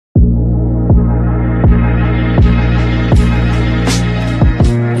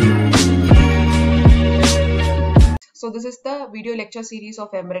this is the video lecture series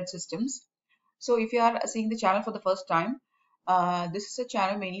of embedded systems. So if you are seeing the channel for the first time, this is a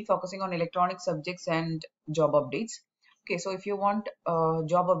channel mainly focusing on electronic subjects and job updates. Okay, so if you want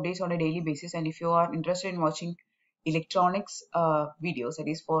job updates on a daily basis, and if you are interested in watching electronics videos, that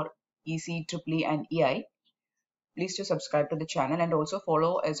is for EC, EEE and EI, please to subscribe to the channel and also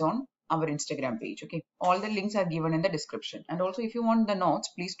follow us on our Instagram page. Okay, all the links are given in the description. And also if you want the notes,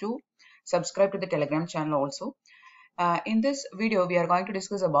 please to subscribe to the Telegram channel also. In this video, we are going to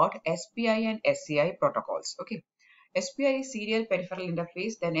discuss about SPI and SCI protocols. Okay, SPI is serial peripheral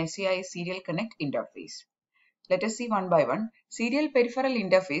interface, then SCI is serial connect interface. Let us see one by one. Serial peripheral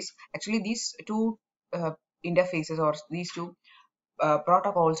interface, actually these two interfaces or these two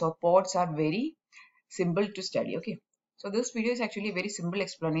protocols or ports are very simple to study. Okay, so this video is actually a very simple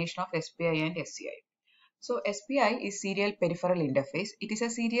explanation of SPI and SCI. So SPI is serial peripheral interface. It is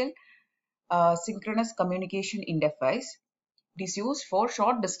a serial synchronous communication interface. It is used for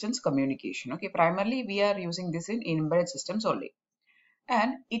short distance communication. Okay, primarily we are using this in embedded systems only,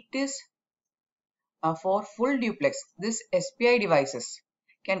 and it is for full duplex. This SPI devices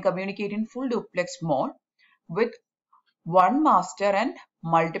can communicate in full duplex mode with one master and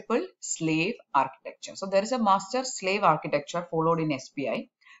multiple slave architecture. So there is a master slave architecture followed in SPI.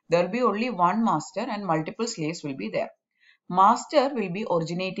 There will be only one master and multiple slaves will be there. Master will be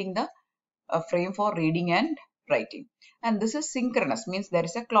originating the frame for reading and writing, and this is synchronous, means there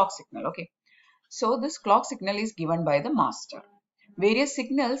is a clock signal. Okay, so this clock signal is given by the master. Various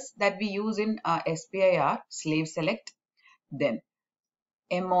signals that we use in SPI are slave select, then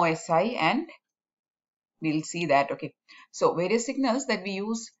MOSI, and we'll see that. Okay, so various signals that we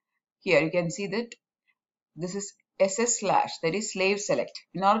use here, you can see that this is SS slash, that is slave select.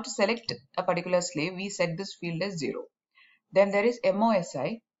 In order to select a particular slave, we set this field as 0. Then there is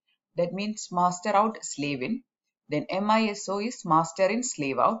MOSI, that means master out slave in. Then MISO is master in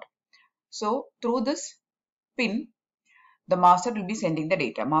slave out. So through this pin, the master will be sending the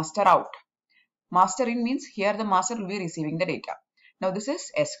data. Master out, master in means here the master will be receiving the data. Now this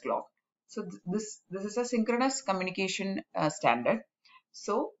is S clock. So this is a synchronous communication standard.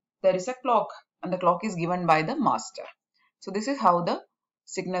 So there is a clock, and the clock is given by the master. So this is how the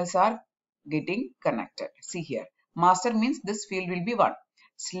signals are getting connected. See here, master means this field will be 1.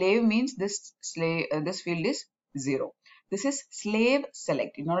 Slave means this field is 0. This is slave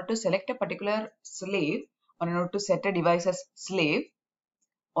select. In order to select a particular slave, or in order to set a device as slave,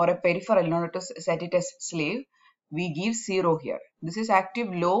 or a peripheral, in order to set it as slave, we give 0 here. This is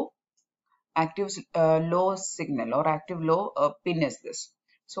active low signal, or active low pin is this.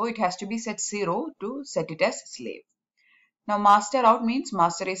 So it has to be set 0 to set it as slave. Now master out means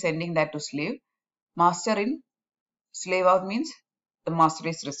master is sending that to slave. Master in slave out means the master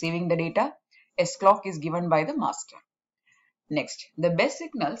is receiving the data. S clock is given by the master. Next, the best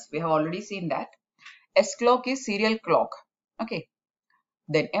signals, we have already seen that. S clock is serial clock. Okay.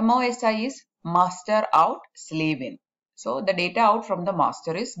 Then MOSI is master out slave in. So the data out from the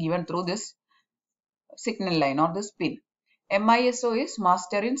master is given through this signal line or this pin. MISO is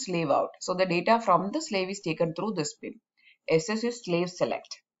master in slave out. So the data from the slave is taken through this pin. SS is slave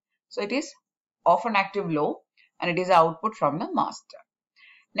select. So it is often active low, and it is the output from the master.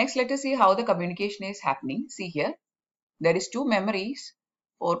 Next, let us see how the communication is happening. See here, there is 2 memories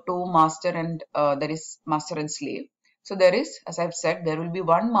for 2 master and there is master and slave. So there is, as I've said, there will be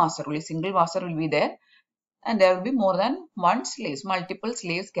one master, only single master will be there, and there will be more than one slaves, multiple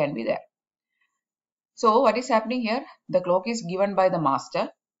slaves can be there. So what is happening here? The clock is given by the master.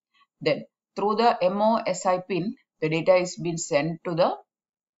 Then through the MOSI pin, the data is being sent to the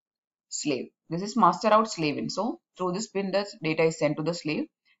slave. This is master out slave in. So through this pin, the data is sent to the slave,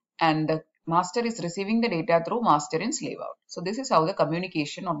 and the master is receiving the data through master in slave out. So this is how the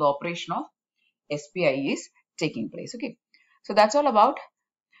communication or the operation of SPI is taking place. Okay, so that's all about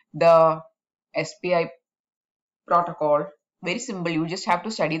the SPI protocol. Very simple. You just have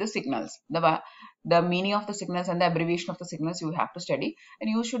to study the signals, the meaning of the signals and the abbreviation of the signals you have to study, and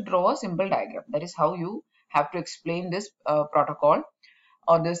you should draw a simple diagram. That is how you have to explain this protocol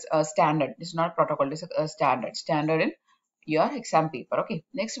or this standard. This is not a protocol, this is a standard in your exam paper. Okay,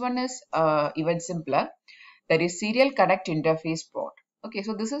 next one is even simpler. That is serial connect interface port. Okay,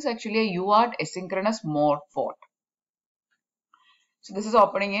 so this is actually a UART asynchronous mode port. So this is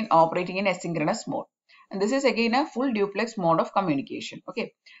operating in asynchronous mode, and this is again a full duplex mode of communication.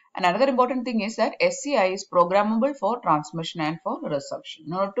 Okay, and another important thing is that SCI is programmable for transmission and for reception.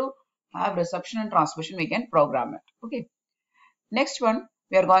 In order to have reception and transmission, we can program it. Okay, next one,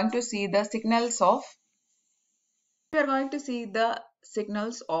 we are going to see the signals of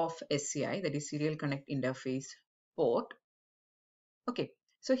SCI, that is serial connect interface port. Okay,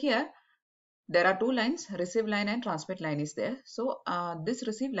 so here there are two lines, receive line and transmit line is there. So this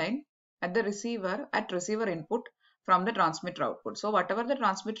receive line at the receiver, at receiver input from the transmitter output. So whatever the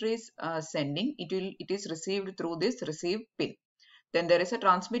transmitter is sending, it is received through this receive pin. Then there is a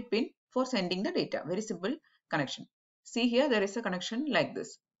transmit pin for sending the data. Very simple connection. See here, there is a connection like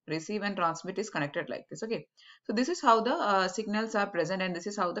this. Receive and transmit is connected like this. Okay, so this is how the signals are present, and this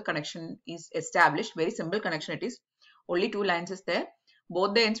is how the connection is established. Very simple connection it is. Only two lines is there.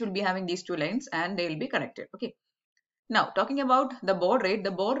 Both the ends will be having these two lines and they will be connected. Okay. Now talking about the baud rate,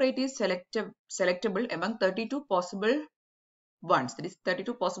 the baud rate is selectable among 32 possible ones. That is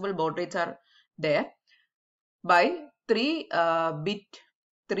 32 possible baud rates are there by three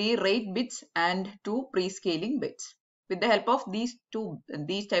rate bits and 2 pre-scaling bits. With the help of these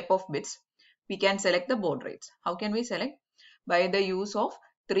type of bits, we can select the baud rates. How can we select? By the use of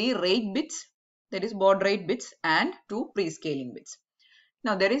 3 rate bits, that is baud rate bits, and 2 pre-scaling bits.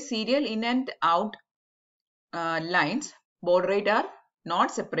 Now there is serial in and out lines. Baud rate are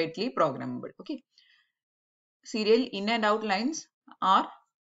not separately programmable. Okay, serial in and out lines are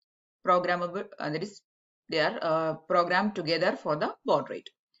programmable. That is, they are programmed together for the baud rate.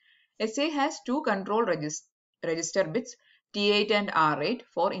 SCI has two control register bits, T8 and R8,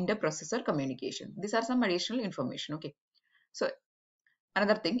 for interprocessor communication. These are some additional information. Okay, so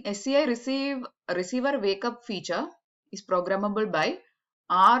another thing, SCI receiver wake up feature is programmable by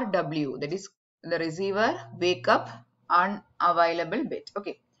RW, that is the receiver wake up unavailable bit.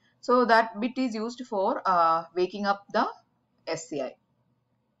 Okay, so that bit is used for waking up the SCI.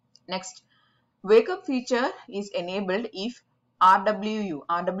 Next, wake up feature is enabled if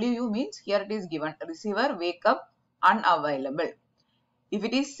RWU means here it is given receiver wake up unavailable. If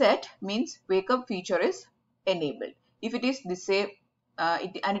it is set, means wake up feature is enabled. If it is disabled,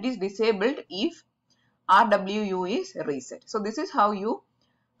 it is disabled if RWU is reset. So this is how you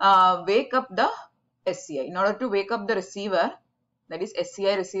wake up the SCI. In order to wake up the receiver, that is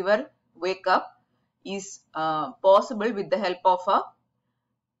SCI receiver wake up is possible with the help of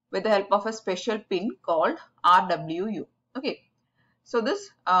a special pin called RWU. Okay, so this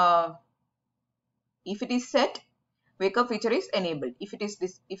if it is set, wake up feature is enabled. If it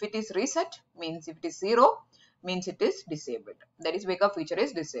is reset, means if it is 0, means it is disabled. That is, wake up feature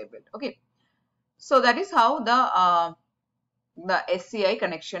is disabled. Okay, so that is how the SCI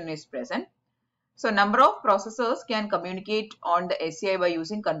connection is present. So number of processors can communicate on the SCI by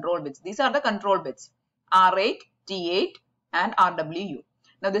using control bits. These are the control bits, R8, T8 and RWU.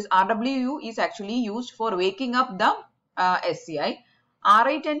 Now this RWU is actually used for waking up the SCI.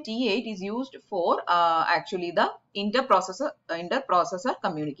 R8 and T8 is used for actually the interprocessor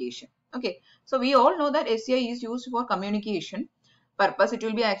communication. Okay, so we all know that SCI is used for communication purpose. It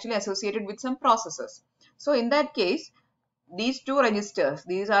will be actually associated with some processors. So in that case, these two registers,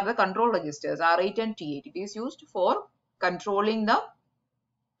 these are the control registers, R8 and T8. It is used for controlling the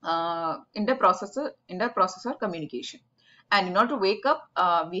interprocessor communication. And in order to wake up,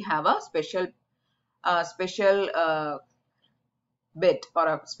 we have a special bit or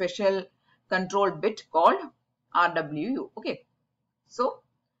a special control bit called RWU. Okay, so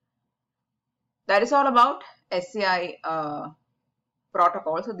that is all about SCI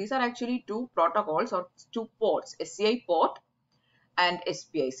protocol. So these are actually two protocols or two ports, SCI port and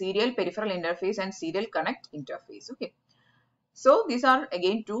SPI, serial peripheral interface and serial connect interface. Okay, so these are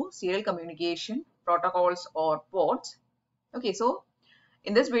again two serial communication protocols or ports. Okay, so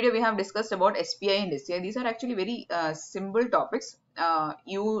in this video we have discussed about SPI and SCI. These are actually very simple topics.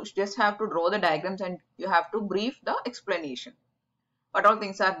 You just have to draw the diagrams and you have to brief the explanation. What all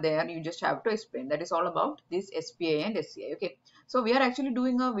things are there, you just have to explain. That is all about this SPI and SCI. Okay, so we are actually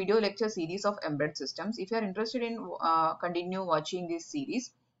doing a video lecture series of embedded systems. If you are interested in continue watching this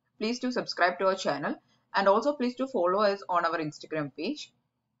series, please do subscribe to our channel, and also please do follow us on our Instagram page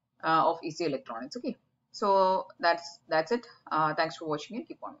of EC Electronics. Okay, so that's it. Thanks for watching and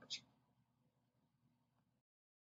keep on watching.